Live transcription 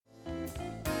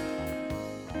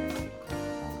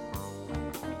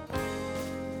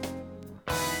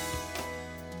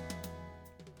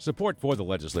Support for the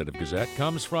Legislative Gazette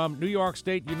comes from New York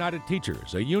State United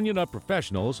Teachers, a union of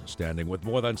professionals standing with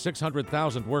more than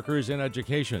 600,000 workers in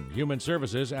education, human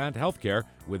services, and healthcare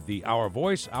with the Our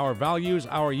Voice, Our Values,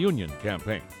 Our Union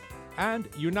campaign. And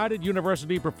United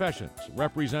University Professions,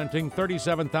 representing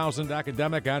 37,000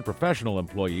 academic and professional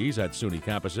employees at SUNY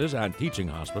campuses and teaching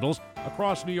hospitals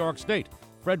across New York State.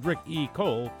 Frederick E.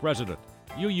 Cole, President.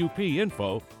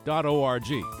 UUPinfo.org.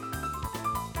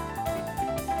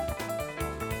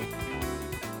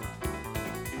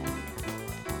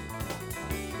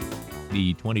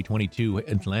 The 2022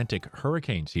 Atlantic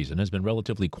hurricane season has been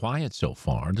relatively quiet so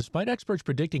far, despite experts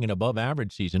predicting an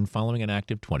above-average season following an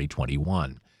active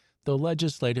 2021. The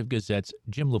Legislative Gazette's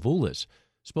Jim Levulis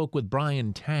spoke with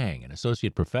Brian Tang, an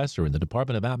associate professor in the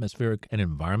Department of Atmospheric and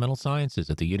Environmental Sciences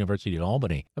at the University of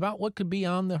Albany, about what could be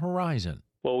on the horizon.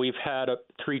 Well, we've had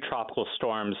 3 tropical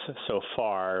storms so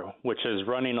far, which is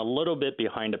running a little bit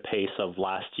behind the pace of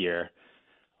last year,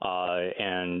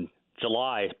 and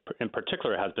July, in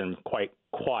particular, has been quite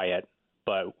quiet,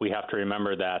 but we have to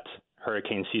remember that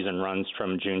hurricane season runs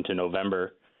from June to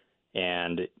November,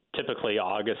 and typically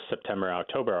August, September,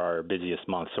 October are our busiest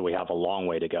months, so we have a long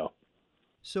way to go.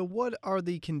 So what are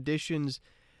the conditions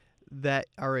that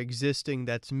are existing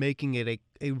that's making it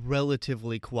a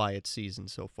relatively quiet season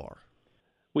so far?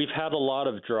 We've had a lot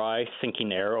of dry,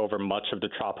 sinking air over much of the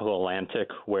tropical Atlantic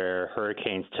where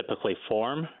hurricanes typically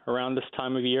form around this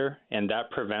time of year, and that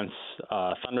prevents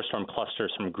thunderstorm clusters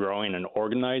from growing and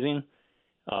organizing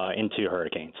into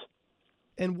hurricanes.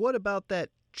 And what about that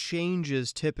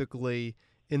changes typically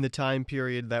in the time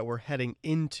period that we're heading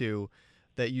into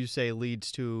that you say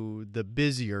leads to the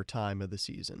busier time of the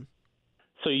season?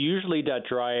 So usually that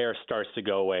dry air starts to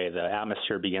go away. The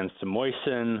atmosphere begins to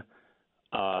moisten.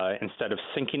 Instead of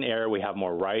sinking air, we have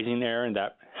more rising air, and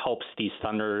that helps these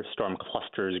thunderstorm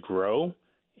clusters grow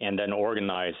and then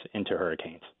organize into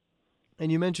hurricanes. And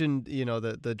you mentioned,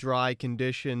 the dry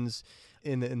conditions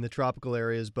in the tropical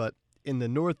areas, but in the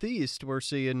Northeast, we're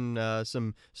seeing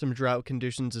some drought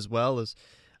conditions as well. As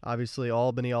obviously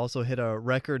Albany also hit a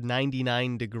record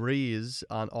 99 degrees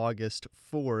on August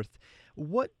 4th.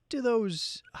 What do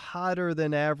those hotter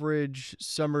than average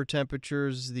summer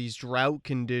temperatures, these drought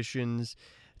conditions,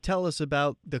 tell us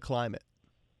about the climate?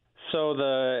 So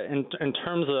in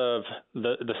terms of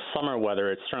the summer weather,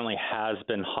 it certainly has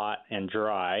been hot and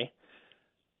dry.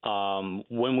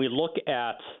 When we look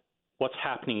at what's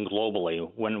happening globally,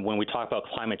 when we talk about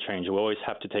climate change, we always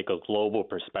have to take a global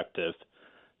perspective.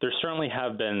 There certainly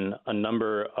have been a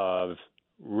number of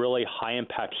really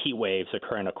high-impact heat waves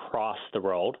occurring across the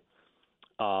world,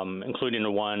 including the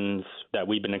ones that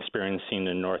we've been experiencing in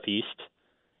the Northeast.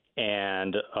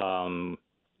 And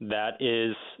that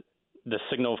is the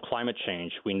signal of climate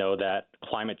change. We know that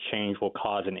climate change will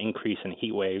cause an increase in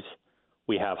heat waves.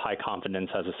 We have high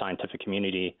confidence as a scientific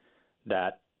community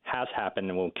that has happened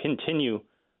and will continue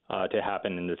to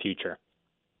happen in the future.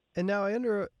 And now I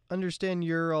understand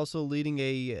you're also leading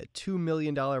a $2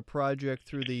 million project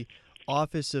through the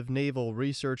Office of Naval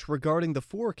Research regarding the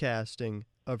forecasting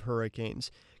of hurricanes.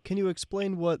 Can you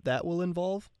explain what that will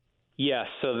involve? Yes,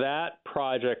 so that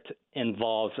project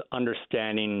involves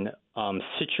understanding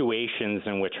situations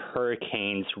in which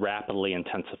hurricanes rapidly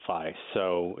intensify.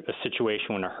 So a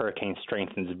situation when a hurricane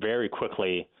strengthens very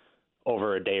quickly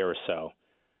over a day or so.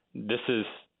 This is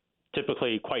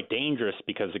typically quite dangerous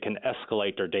because it can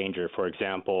escalate their danger. For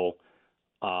example,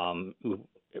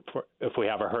 if we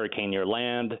have a hurricane near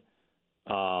land,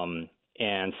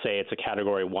 and say it's a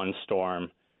Category 1 storm,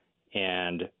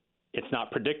 and it's not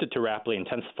predicted to rapidly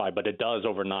intensify, but it does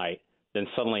overnight, then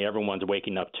suddenly everyone's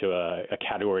waking up to a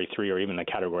Category 3 or even a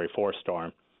Category 4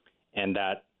 storm, and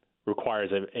that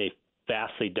requires a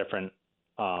vastly different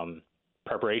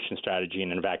preparation strategy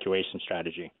and an evacuation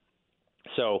strategy.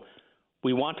 So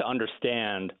we want to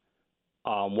understand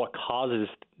what causes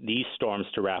these storms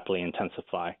to rapidly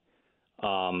intensify.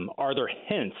 Are there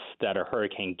hints that a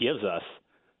hurricane gives us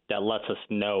that lets us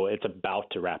know it's about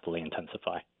to rapidly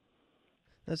intensify?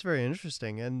 That's very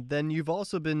interesting. And then you've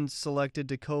also been selected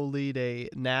to co-lead a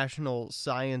National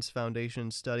Science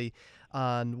Foundation study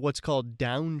on what's called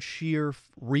downshear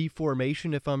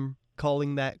reformation, if I'm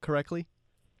calling that correctly?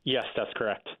 Yes, that's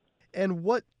correct. And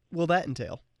what will that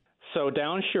entail? So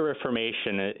downshear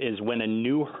reformation is when a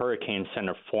new hurricane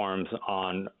center forms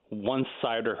on one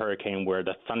side of the hurricane where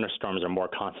the thunderstorms are more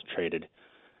concentrated.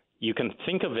 You can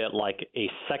think of it like a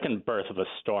second birth of a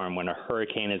storm when a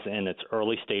hurricane is in its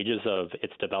early stages of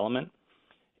its development.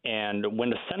 And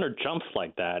when the center jumps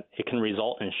like that, it can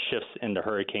result in shifts in the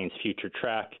hurricane's future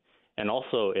track and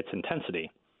also its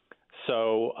intensity.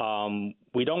 So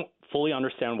we don't fully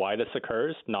understand why this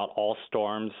occurs. Not all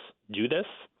storms do this.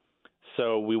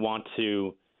 So we want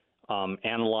to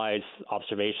analyze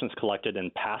observations collected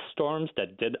in past storms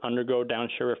that did undergo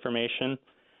downshear reformation,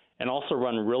 and also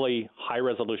run really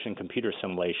high-resolution computer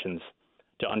simulations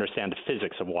to understand the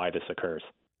physics of why this occurs.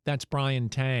 That's Brian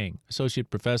Tang, Associate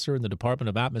Professor in the Department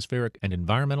of Atmospheric and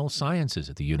Environmental Sciences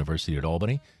at the University at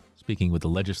Albany, speaking with the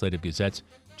Legislative Gazette's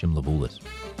Jim Levulis.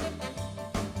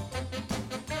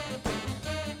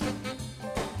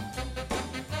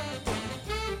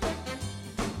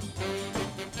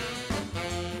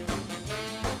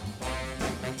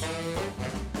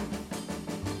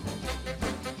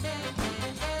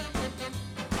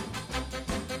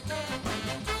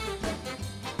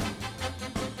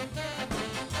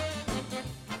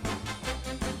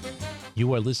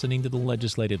 You are listening to the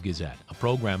Legislative Gazette, a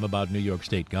program about New York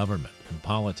State government and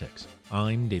politics.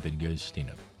 I'm David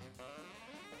Gurstina.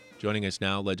 Joining us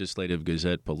now, Legislative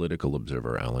Gazette political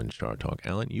observer Alan Chartock.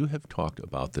 Alan, you have talked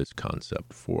about this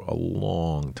concept for a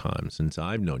long time, since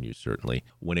I've known you certainly,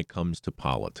 when it comes to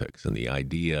politics, and the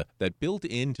idea that built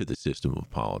into the system of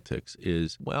politics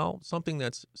is, well, something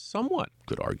that's somewhat,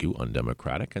 could argue,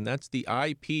 undemocratic, and that's the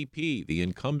IPP, the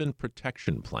Incumbent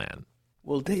Protection Plan.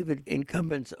 Well, David,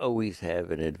 incumbents always have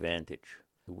an advantage.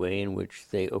 The way in which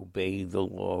they obey the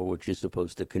law, which is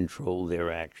supposed to control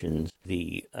their actions,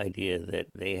 the idea that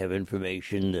they have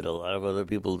information that a lot of other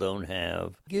people don't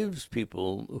have, gives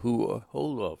people who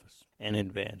hold office an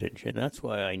advantage. And that's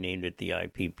why I named it the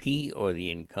IPP, or the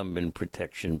Incumbent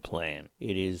Protection Plan.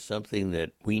 It is something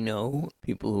that we know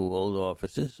people who hold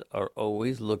offices are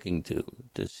always looking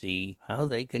to see how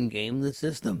they can game the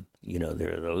system. You know,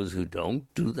 there are those who don't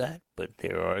do that, but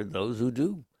there are those who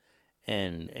do.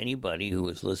 And anybody who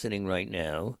is listening right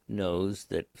now knows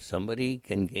that if somebody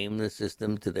can game the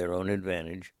system to their own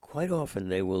advantage, quite often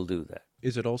they will do that.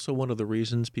 Is it also one of the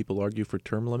reasons people argue for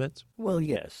term limits? Well,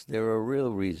 yes, there are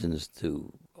real reasons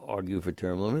to argue for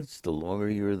term limits. The longer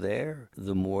you're there,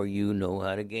 the more you know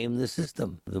how to game the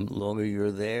system. The longer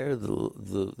you're there,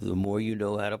 the more you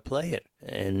know how to play it.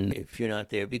 And if you're not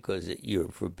there because you're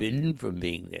forbidden from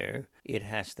being there, it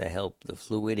has to help the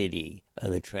fluidity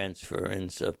of the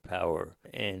transference of power.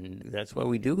 And that's why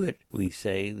we do it. We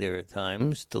say there are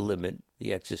times to limit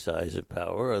the exercise of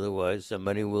power. Otherwise,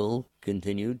 somebody will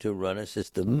continue to run a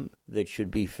system that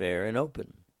should be fair and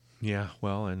open. Yeah,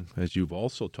 well, and as you've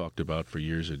also talked about for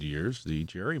years and years, the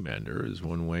gerrymander is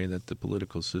one way that the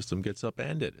political system gets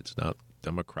upended. It's not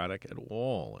democratic at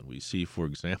all. And we see, for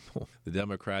example, the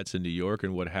Democrats in New York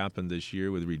and what happened this year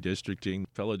with redistricting,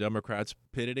 fellow Democrats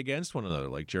pitted against one another,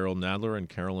 like Gerald Nadler and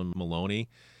Carolyn Maloney.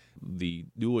 The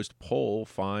newest poll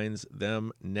finds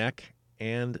them neck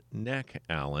and neck,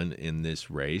 Alan, in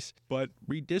this race. But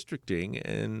redistricting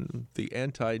and the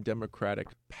anti-democratic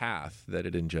path that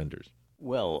it engenders.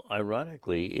 Well,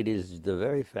 ironically, it is the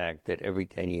very fact that every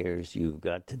 10 years you've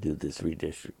got to do this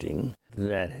redistricting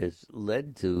that has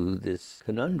led to this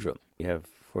conundrum. You have,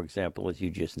 for example, as you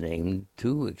just named,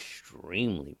 two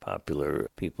extremely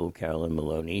popular people, Carolyn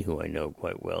Maloney, who I know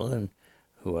quite well, and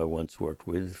who I once worked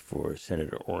with for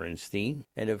Senator Orenstein,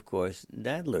 and of course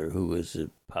Nadler, who was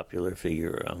a popular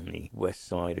figure on the west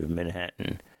side of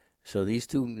Manhattan. So these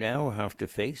two now have to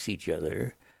face each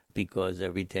other because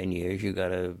every 10 years you got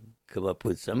to come up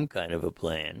with some kind of a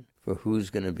plan for who's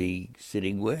going to be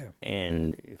sitting where.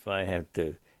 And if I have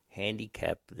to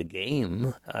handicap the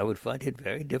game, I would find it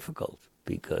very difficult,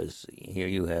 because here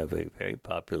you have a very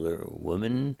popular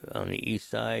woman on the east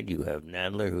side. You have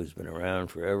Nadler, who's been around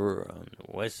forever on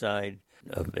the west side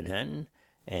of Manhattan.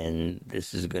 And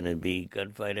this is going to be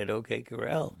gunfight at OK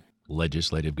Corral.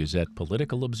 Legislative Gazette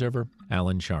political observer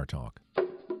Alan Chartock.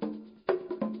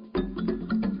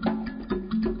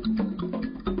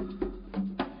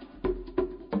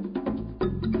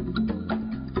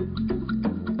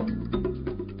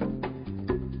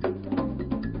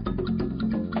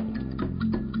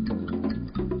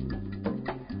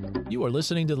 You are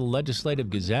listening to the Legislative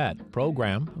Gazette,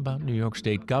 program about New York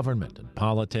State government and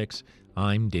politics.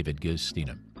 I'm David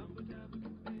Gurstina.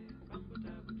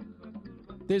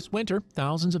 This winter,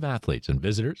 thousands of athletes and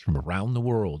visitors from around the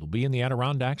world will be in the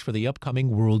Adirondacks for the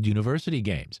upcoming World University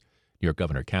Games. New York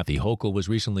Governor Kathy Hochul was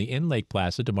recently in Lake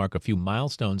Placid to mark a few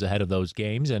milestones ahead of those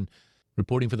games, and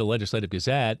reporting for the Legislative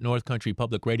Gazette, North Country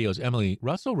Public Radio's Emily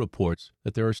Russell reports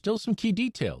that there are still some key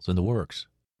details in the works.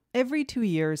 Every 2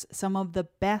 years, some of the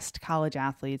best college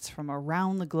athletes from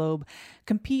around the globe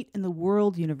compete in the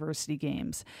World University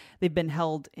Games. They've been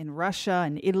held in Russia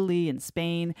and Italy and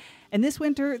Spain, and this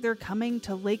winter they're coming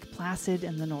to Lake Placid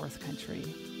in the North Country.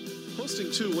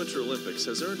 Hosting 2 Winter Olympics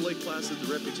has earned Lake Placid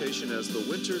the reputation as the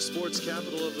winter sports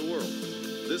capital of the world.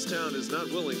 This town is not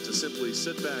willing to simply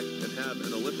sit back and have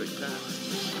an Olympic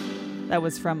past. That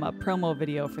was from a promo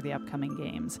video for the upcoming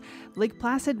games. Lake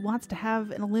Placid wants to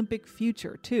have an Olympic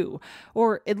future, too,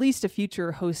 or at least a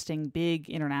future hosting big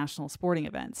international sporting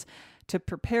events. To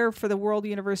prepare for the World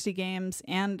University Games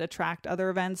and attract other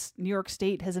events, New York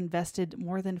State has invested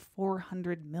more than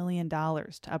 $400 million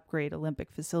to upgrade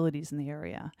Olympic facilities in the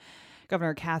area.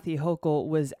 Governor Kathy Hochul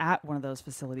was at one of those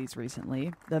facilities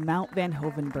recently, the Mount Van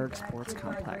Hoevenberg Sports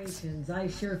Complex. I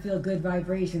sure feel good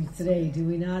vibrations today, do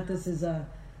we not? This is an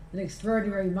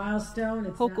extraordinary milestone.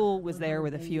 Hochul was there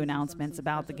with a few announcements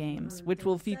about the games, which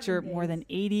will feature more than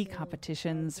 80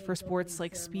 competitions for sports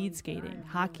like speed skating,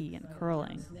 hockey, and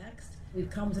curling. We've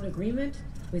come to an agreement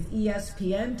with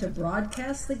ESPN to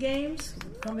broadcast the games.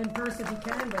 Come in person if you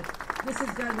can, but this is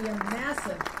going to be a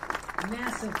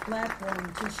massive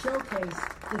platform to showcase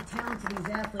the talent of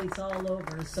these athletes all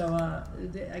over. So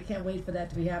I can't wait for that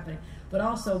to be happening. But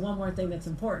also, one more thing that's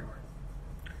important.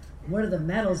 What do the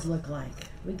medals look like?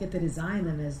 We get to design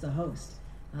them as the host.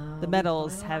 The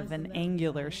medals have an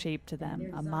angular shape to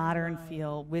them, a modern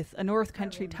feel with a North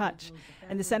Country touch.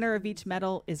 And the center of each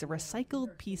medal is a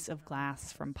recycled piece of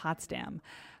glass from Potsdam.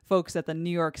 Folks at the New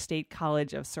York State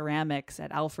College of Ceramics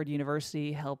at Alfred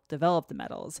University helped develop the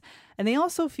medals. And they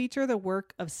also feature the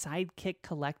work of Sidekick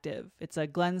Collective. It's a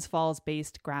Glens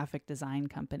Falls-based graphic design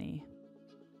company.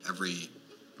 Every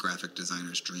graphic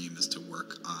designer's dream is to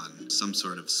work on some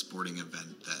sort of sporting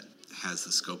event that has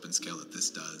the scope and scale that this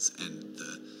does, and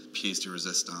the pièce de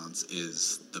résistance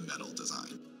is the medal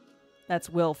design. That's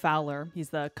Will Fowler. He's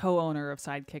the co-owner of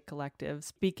Sidekick Collective,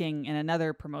 speaking in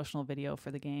another promotional video for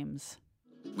the games.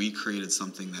 We created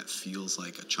something that feels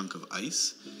like a chunk of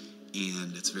ice,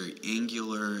 and it's very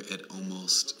angular. It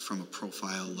almost, from a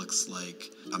profile, looks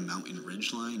like a mountain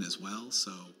ridgeline as well,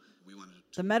 so we wanted to...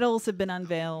 The medals have been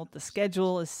unveiled, the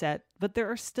schedule is set, but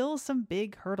there are still some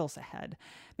big hurdles ahead.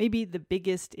 Maybe the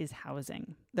biggest is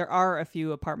housing. There are a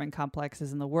few apartment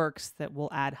complexes in the works that will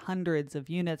add hundreds of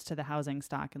units to the housing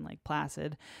stock in Lake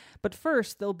Placid. But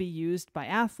first, they'll be used by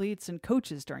athletes and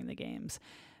coaches during the games.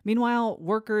 Meanwhile,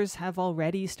 workers have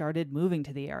already started moving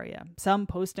to the area, some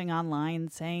posting online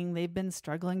saying they've been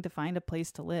struggling to find a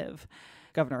place to live.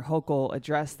 Governor Hochul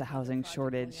addressed the housing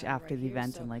shortage after the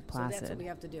event in Lake Placid. So that's what we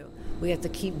have to do. We have to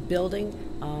keep building.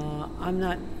 I'm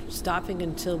not stopping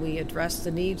until we address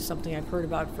the need, something I've heard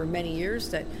about for many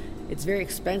years, that it's very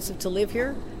expensive to live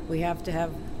here. We have to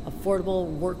have affordable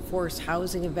workforce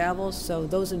housing available, so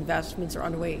those investments are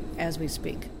underway as we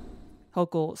speak.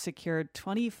 Hochul secured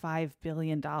 $25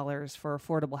 billion for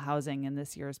affordable housing in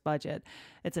this year's budget.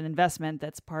 It's an investment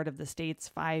that's part of the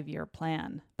state's 5-year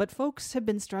plan. But folks have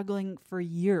been struggling for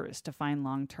years to find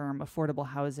long-term affordable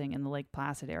housing in the Lake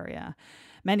Placid area.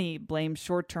 Many blame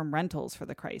short-term rentals for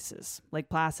the crisis. Lake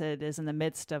Placid is in the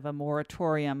midst of a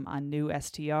moratorium on new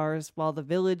STRs, while the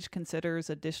village considers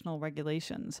additional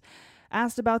regulations.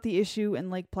 Asked about the issue in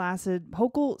Lake Placid,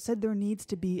 Hochul said there needs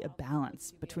to be a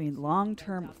balance between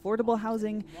long-term affordable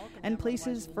housing and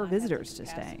places for visitors to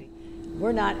stay.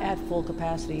 We're not at full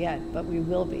capacity yet, but we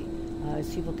will be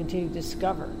as people continue to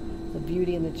discover the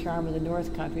beauty and the charm of the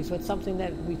North Country. So it's something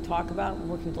that we talk about. We're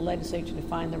working with the legislature to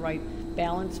find the right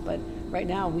balance, but right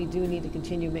now we do need to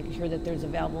continue making sure that there's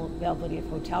availability of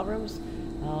hotel rooms,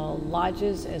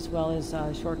 lodges, as well as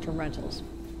short-term rentals.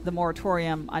 The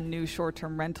moratorium on new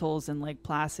short-term rentals in Lake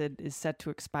Placid is set to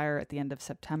expire at the end of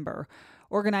September.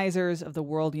 Organizers of the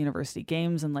World University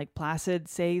Games in Lake Placid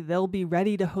say they'll be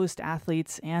ready to host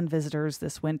athletes and visitors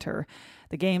this winter.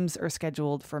 The games are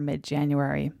scheduled for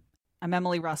mid-January. I'm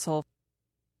Emily Russell.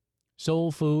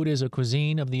 Soul food is a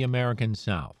cuisine of the American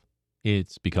South.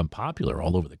 It's become popular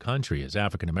all over the country as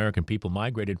African-American people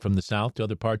migrated from the South to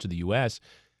other parts of the U.S.,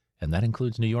 and that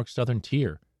includes New York's Southern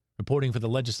Tier. Reporting for the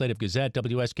Legislative Gazette,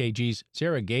 WSKG's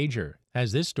Sarah Gager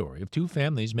has this story of two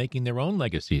families making their own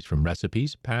legacies from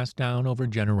recipes passed down over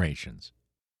generations.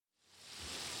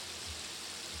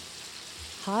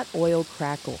 Hot oil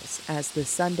crackles as the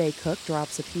Sunday cook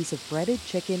drops a piece of breaded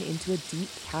chicken into a deep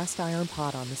cast iron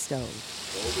pot on the stove.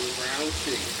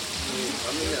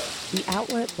 The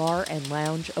Outlet Bar and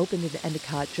Lounge opened in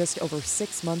Endicott just over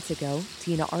 6 months ago.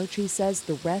 Tina Archie says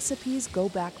the recipes go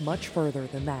back much further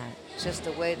than that. It's just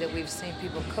the way that we've seen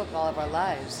people cook all of our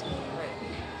lives.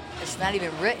 It's not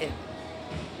even written.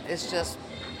 It's just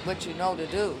what you know to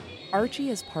do. Archie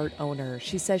is part owner.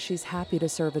 She says she's happy to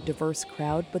serve a diverse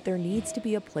crowd, but there needs to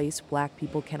be a place Black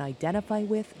people can identify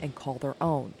with and call their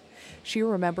own. She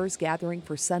remembers gathering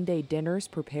for Sunday dinners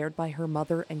prepared by her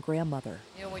mother and grandmother.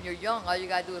 You know, when you're young, all you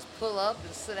gotta do is pull up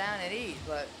and sit down and eat.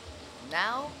 But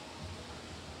Now,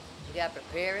 you gotta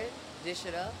prepare it, dish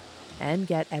it up. And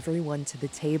get everyone to the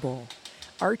table.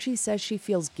 Archie says she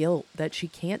feels guilt that she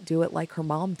can't do it like her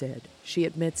mom did. She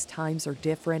admits times are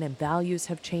different and values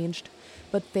have changed,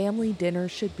 but family dinner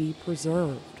should be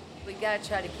preserved. We gotta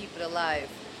try to keep it alive.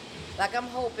 Like, I'm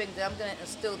hoping that I'm gonna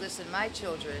instill this in my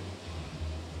children,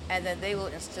 and then they will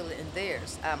instill it in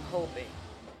theirs, I'm hoping.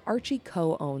 Archie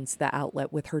co-owns the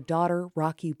outlet with her daughter,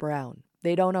 Rocky Brown.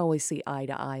 They don't always see eye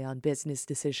to eye on business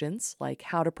decisions, like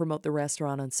how to promote the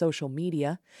restaurant on social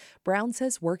media. Brown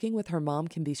says working with her mom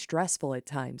can be stressful at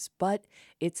times, but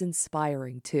it's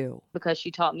inspiring too. Because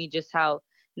she taught me just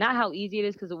not how easy it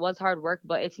is, because it was hard work,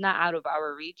 but it's not out of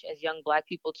our reach as young Black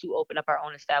people to open up our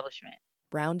own establishment.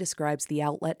 Brown describes the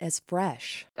outlet as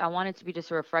fresh. I want it to be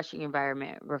just a refreshing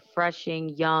environment, refreshing,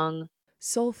 young.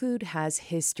 Soul food has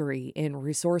history in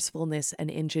resourcefulness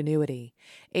and ingenuity.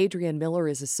 Adrienne Miller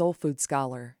is a soul food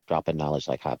scholar. Dropping knowledge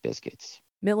like hot biscuits.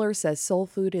 Miller says soul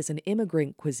food is an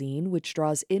immigrant cuisine which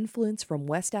draws influence from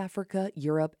West Africa,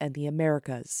 Europe, and the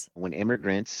Americas. When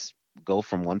immigrants go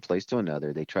from one place to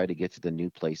another, they try to get to the new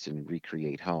place and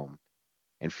recreate home.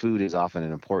 And food is often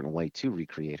an important way to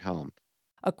recreate home.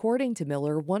 According to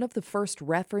Miller, one of the first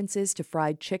references to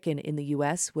fried chicken in the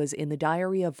U.S. was in the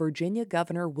diary of Virginia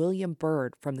Governor William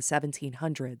Byrd from the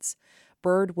 1700s.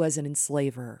 Byrd was an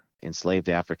enslaver. Enslaved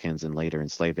Africans and later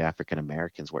enslaved African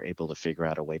Americans were able to figure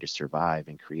out a way to survive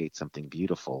and create something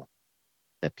beautiful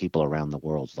that people around the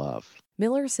world love.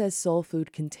 Miller says soul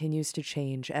food continues to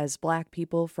change as Black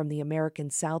people from the American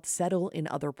South settle in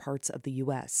other parts of the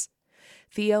U.S.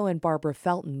 Theo and Barbara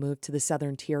Felton moved to the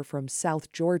Southern Tier from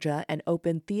South Georgia and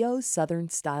opened Theo's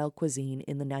Southern-style cuisine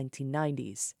in the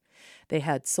 1990s. They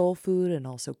had soul food and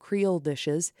also Creole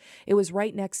dishes. It was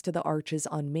right next to the Arches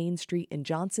on Main Street in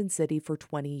Johnson City for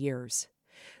 20 years.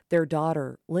 Their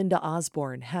daughter, Linda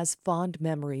Osborne, has fond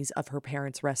memories of her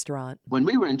parents' restaurant. When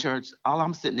we were in church, all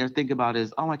I'm sitting there thinking about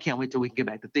is, I can't wait till we can get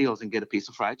back to Theo's and get a piece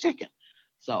of fried chicken.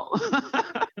 So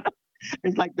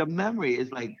it's like the memory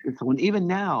is like, when even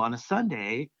now on a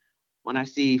Sunday, when I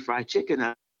see fried chicken,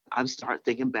 I start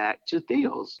thinking back to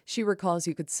Theo's. She recalls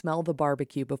you could smell the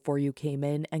barbecue before you came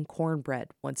in and cornbread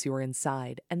once you were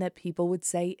inside, and that people would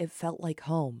say it felt like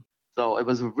home. So it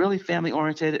was a really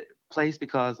family-oriented place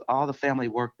because all the family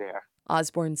worked there.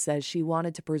 Osborne says she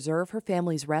wanted to preserve her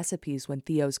family's recipes when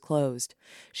Theo's closed.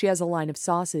 She has a line of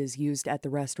sauces used at the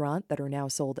restaurant that are now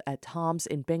sold at Tom's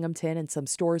in Binghamton and some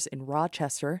stores in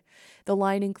Rochester. The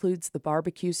line includes the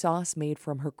barbecue sauce made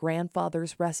from her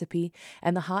grandfather's recipe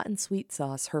and the hot and sweet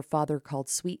sauce her father called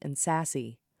sweet and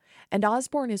sassy. And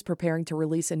Osborne is preparing to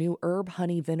release a new herb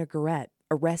honey vinaigrette,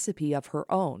 a recipe of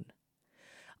her own.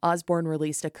 Osborne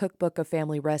released a cookbook of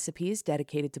family recipes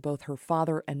dedicated to both her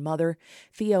father and mother,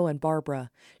 Theo and Barbara.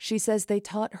 She says they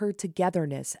taught her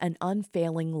togetherness and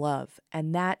unfailing love,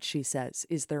 and that, she says,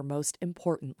 is their most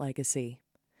important legacy.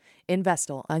 In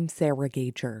Vestal, I'm Sarah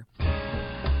Gager.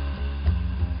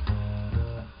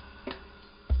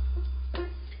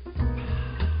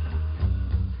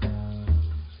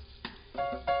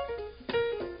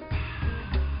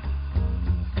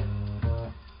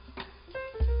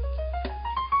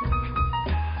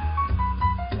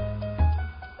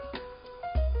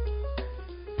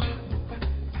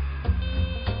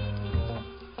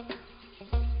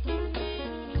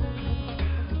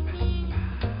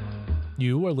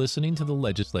 You are listening to the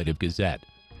Legislative Gazette,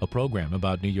 a program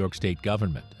about New York State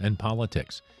government and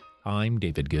politics. I'm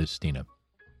David Guistina.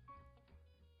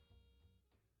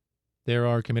 There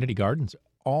are community gardens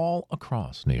all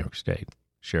across New York State.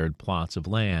 Shared plots of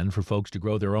land for folks to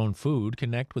grow their own food,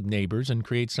 connect with neighbors, and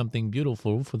create something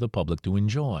beautiful for the public to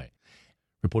enjoy.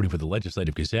 Reporting for the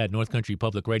Legislative Gazette, North Country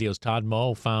Public Radio's Todd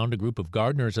Moe found a group of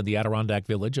gardeners in the Adirondack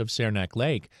village of Saranac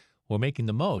Lake who are making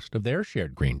the most of their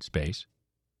shared green space.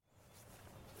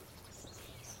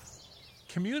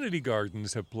 Community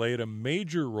gardens have played a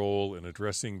major role in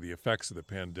addressing the effects of the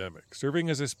pandemic, serving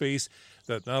as a space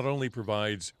that not only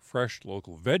provides fresh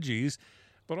local veggies,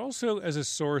 but also as a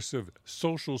source of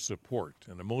social support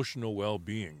and emotional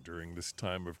well-being during this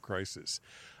time of crisis.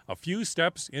 A few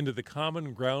steps into the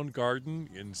Common Ground Garden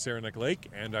in Saranac Lake,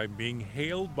 and I'm being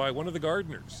hailed by one of the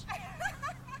gardeners.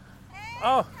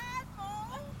 Oh!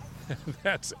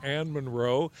 That's Ann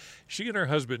Monroe. She and her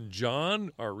husband,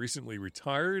 John, are recently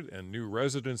retired and new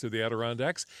residents of the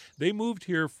Adirondacks. They moved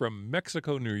here from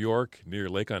Mexico, New York, near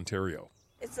Lake Ontario.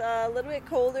 It's a little bit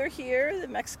colder here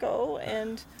than Mexico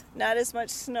and not as much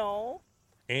snow.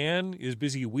 Ann is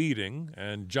busy weeding,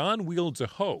 and John wields a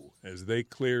hoe as they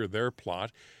clear their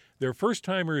plot. They're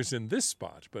first-timers in this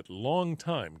spot, but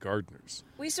long-time gardeners.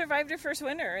 We survived our first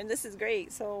winter, and this is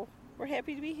great, so we're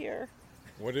happy to be here.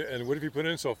 What have you put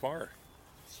in so far?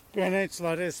 Spinach,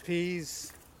 lettuce,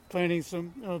 peas, planting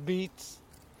some beets,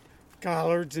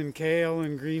 collards and kale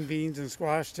and green beans and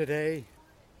squash today.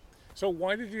 So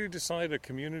why did you decide a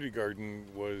community garden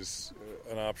was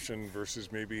an option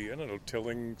versus maybe, I don't know,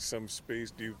 tilling some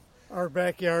space? Our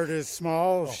backyard is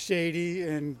small, shady,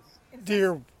 and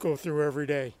deer go through every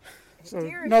day. So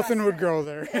nothing would grow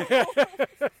there.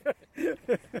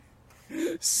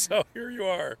 So here you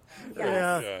are.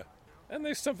 Yeah. Yeah. And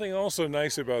there's something also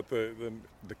nice about the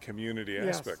community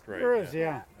aspect, right? There is,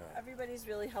 yeah. Everybody's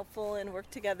really helpful and work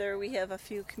together. We have a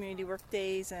few community work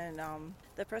days, and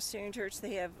the Presbyterian Church,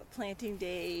 they have a planting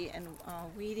day and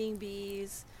weeding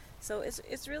bees. So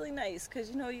it's really nice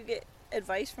because, you get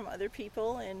advice from other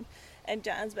people, and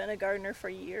John's been a gardener for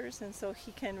years, and so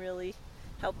he can really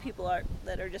help people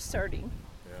that are just starting.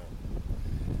 Yeah.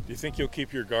 Do you think you'll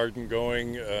keep your garden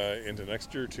going into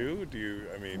next year too?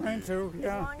 Mine too,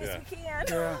 yeah. As long as we can.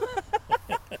 Yeah.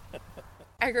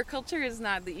 Agriculture is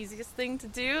not the easiest thing to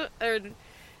do or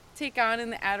take on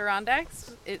in the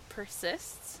Adirondacks. It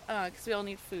persists because we all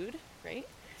need food, right?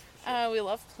 We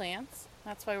love plants.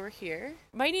 That's why we're here.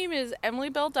 My name is Emily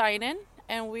Bell Dynan,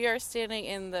 and we are standing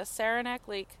in the Saranac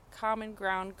Lake Common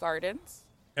Ground Gardens.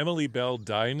 Emily Bell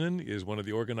Dynan is one of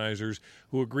the organizers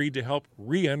who agreed to help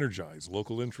re-energize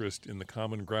local interest in the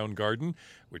Common Ground Garden,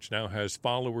 which now has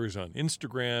followers on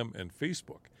Instagram and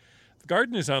Facebook. The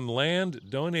garden is on land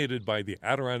donated by the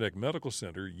Adirondack Medical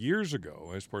Center years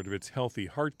ago as part of its Healthy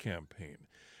Heart campaign.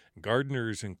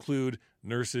 Gardeners include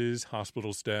nurses,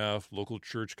 hospital staff, local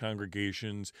church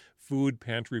congregations, food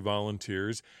pantry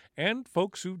volunteers, and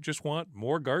folks who just want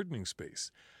more gardening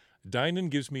space. Dynan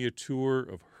gives me a tour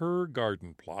of her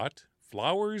garden plot.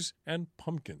 Flowers and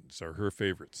pumpkins are her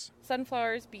favorites.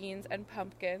 Sunflowers, beans, and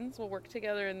pumpkins will work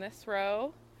together in this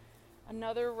row.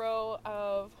 Another row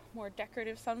of more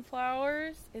decorative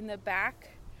sunflowers. In the back,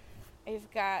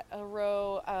 I've got a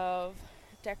row of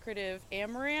decorative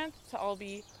amaranth to all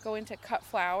be going to cut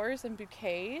flowers and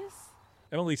bouquets.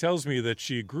 Emily tells me that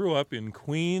she grew up in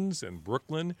Queens and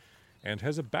Brooklyn and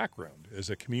has a background as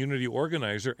a community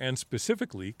organizer and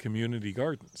specifically community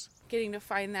gardens. Getting to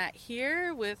find that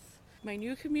here with my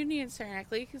new community in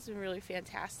Saranac Lake has been really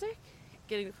fantastic.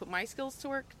 Getting to put my skills to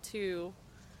work to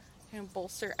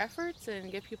bolster efforts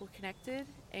and get people connected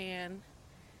and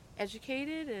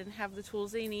educated and have the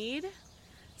tools they need,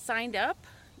 signed up,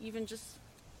 even just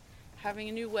having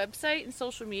a new website and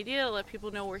social media to let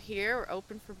people know we're here, we're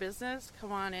open for business,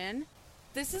 come on in.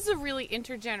 This is a really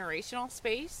intergenerational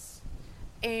space.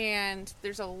 And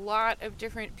there's a lot of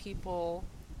different people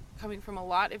coming from a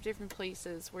lot of different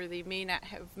places where they may not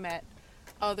have met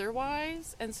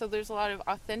otherwise. And so there's a lot of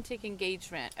authentic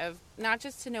engagement of not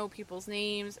just to know people's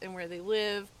names and where they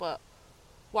live, but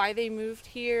why they moved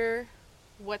here,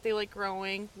 what they like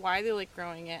growing, why they like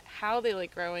growing it, how they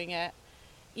like growing it,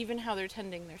 even how they're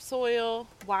tending their soil,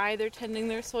 why they're tending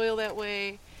their soil that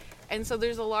way. And so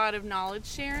there's a lot of knowledge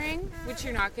sharing, which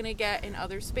you're not going to get in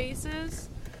other spaces.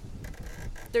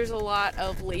 There's a lot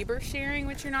of labor sharing,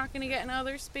 which you're not going to get in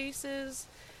other spaces.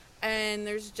 And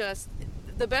there's just,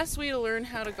 the best way to learn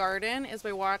how to garden is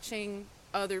by watching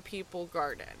other people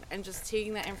garden and just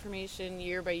taking that information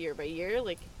year by year by year.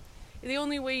 Like, the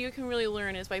only way you can really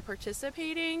learn is by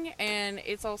participating, and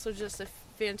it's also just a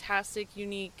fantastic,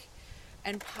 unique,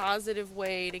 and positive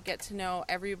way to get to know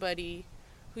everybody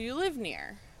who you live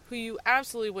near, who you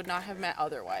absolutely would not have met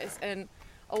otherwise. And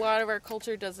a lot of our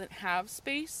culture doesn't have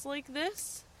space like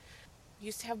this. We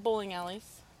used to have bowling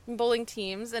alleys and bowling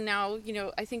teams, and now,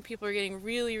 I think people are getting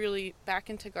really, really back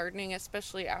into gardening,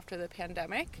 especially after the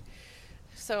pandemic.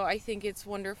 So I think it's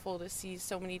wonderful to see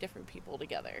so many different people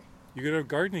together. You could have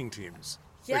gardening teams.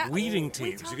 Yeah. Like weeding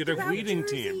teams. You could have weeding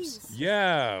teams.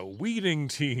 Yeah, weeding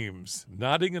teams.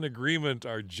 Nodding in agreement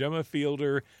are Gemma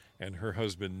Fielder and her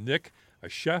husband Nick, a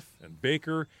chef and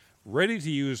baker, ready to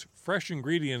use fresh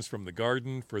ingredients from the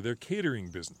garden for their catering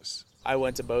business. I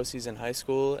went to BOCES in high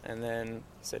school and then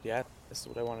said, yeah, this is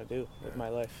what I want to do with my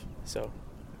life. So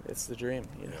it's the dream.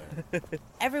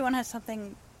 Everyone has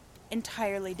something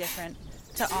entirely different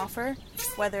to offer,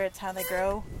 whether it's how they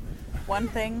grow one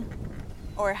thing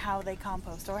or how they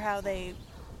compost or how they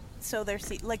sow their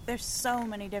seed. Like, there's so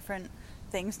many different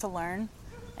things to learn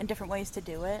and different ways to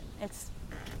do it. It's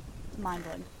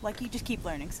mind-blowing. Like, you just keep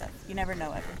learning stuff. You never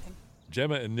know everything.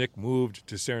 Gemma and Nick moved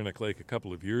to Saranac Lake a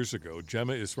couple of years ago.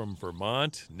 Gemma is from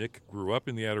Vermont. Nick grew up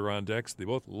in the Adirondacks. They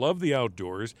both love the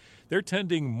outdoors. They're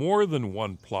tending more than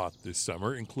one plot this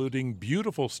summer, including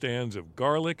beautiful stands of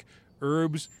garlic,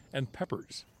 herbs, and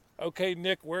peppers. Okay,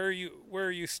 Nick, where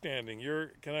are you standing?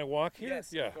 Can I walk here?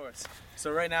 Yes, of course.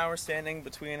 So right now we're standing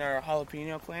between our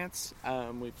jalapeno plants.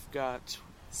 We've got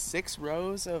 6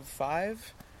 rows of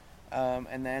 5.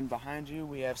 And then behind you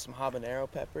we have some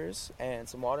habanero peppers and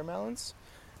some watermelons.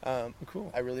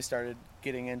 Cool. I really started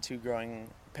getting into growing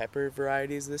pepper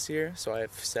varieties this year. So I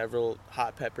have several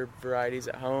hot pepper varieties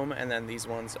at home. And then these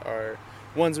ones are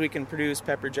ones we can produce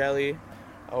pepper jelly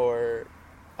or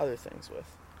other things with.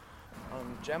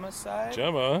 On Gemma's side.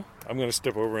 Gemma, I'm going to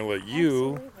step over and let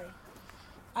you. Absolutely.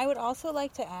 I would also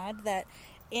like to add that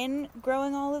in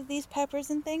growing all of these peppers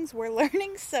and things, we're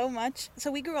learning so much. So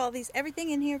we grew everything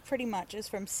in here pretty much is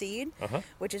from seed,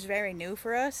 which is very new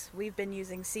for us. We've been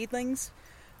using seedlings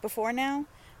before now.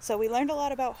 So we learned a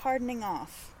lot about hardening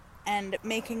off and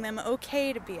making them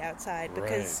okay to be outside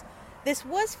because this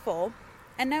was full.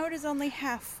 And now it is only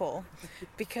half full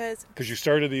because you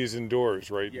started these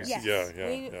indoors, right? Yes. Yeah.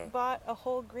 We bought a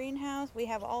whole greenhouse. We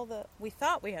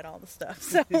thought we had all the stuff.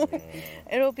 So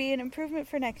it'll be an improvement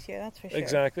for next year, that's for sure.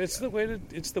 Exactly. It's the way to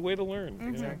learn.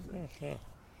 Mm-hmm. Yeah.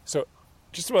 So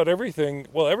just about everything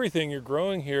you're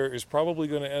growing here is probably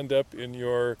going to end up in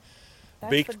your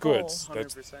baked goods.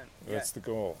 100%. That's the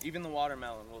goal. Even the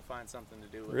watermelon will find something to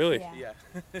do with. Really? Yeah.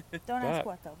 Don't ask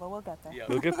what though, but we'll get there. Yeah.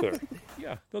 They'll get there.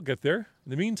 Yeah, they'll get there.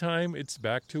 In the meantime, it's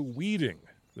back to weeding,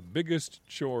 the biggest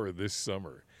chore this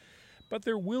summer. But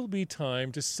there will be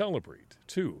time to celebrate,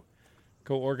 too.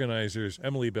 Co-organizers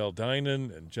Emily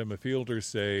Beldinan and Gemma Fielder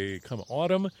say, come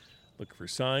autumn, look for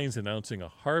signs announcing a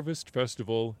harvest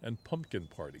festival and pumpkin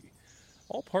party.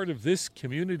 All part of this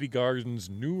community garden's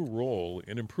new role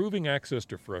in improving access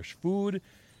to fresh food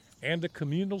and a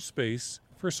communal space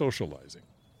for socializing.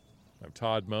 I'm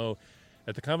Todd Moe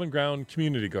at the Common Ground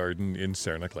Community Garden in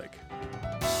Saranac Lake.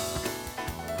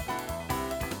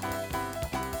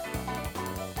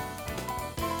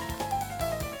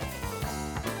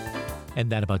 And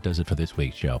that about does it for this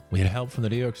week's show. We had help from the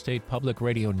New York State Public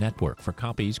Radio Network. For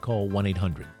copies, call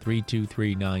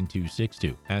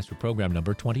 1-800-323-9262. Ask for program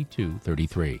number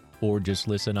 2233. Or just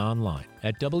listen online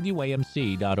at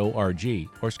WAMC.org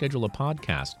or schedule a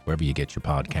podcast wherever you get your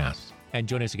podcasts. And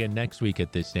join us again next week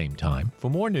at this same time for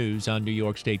more news on New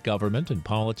York State government and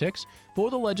politics. For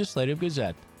the Legislative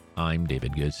Gazette, I'm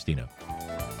David Gustino.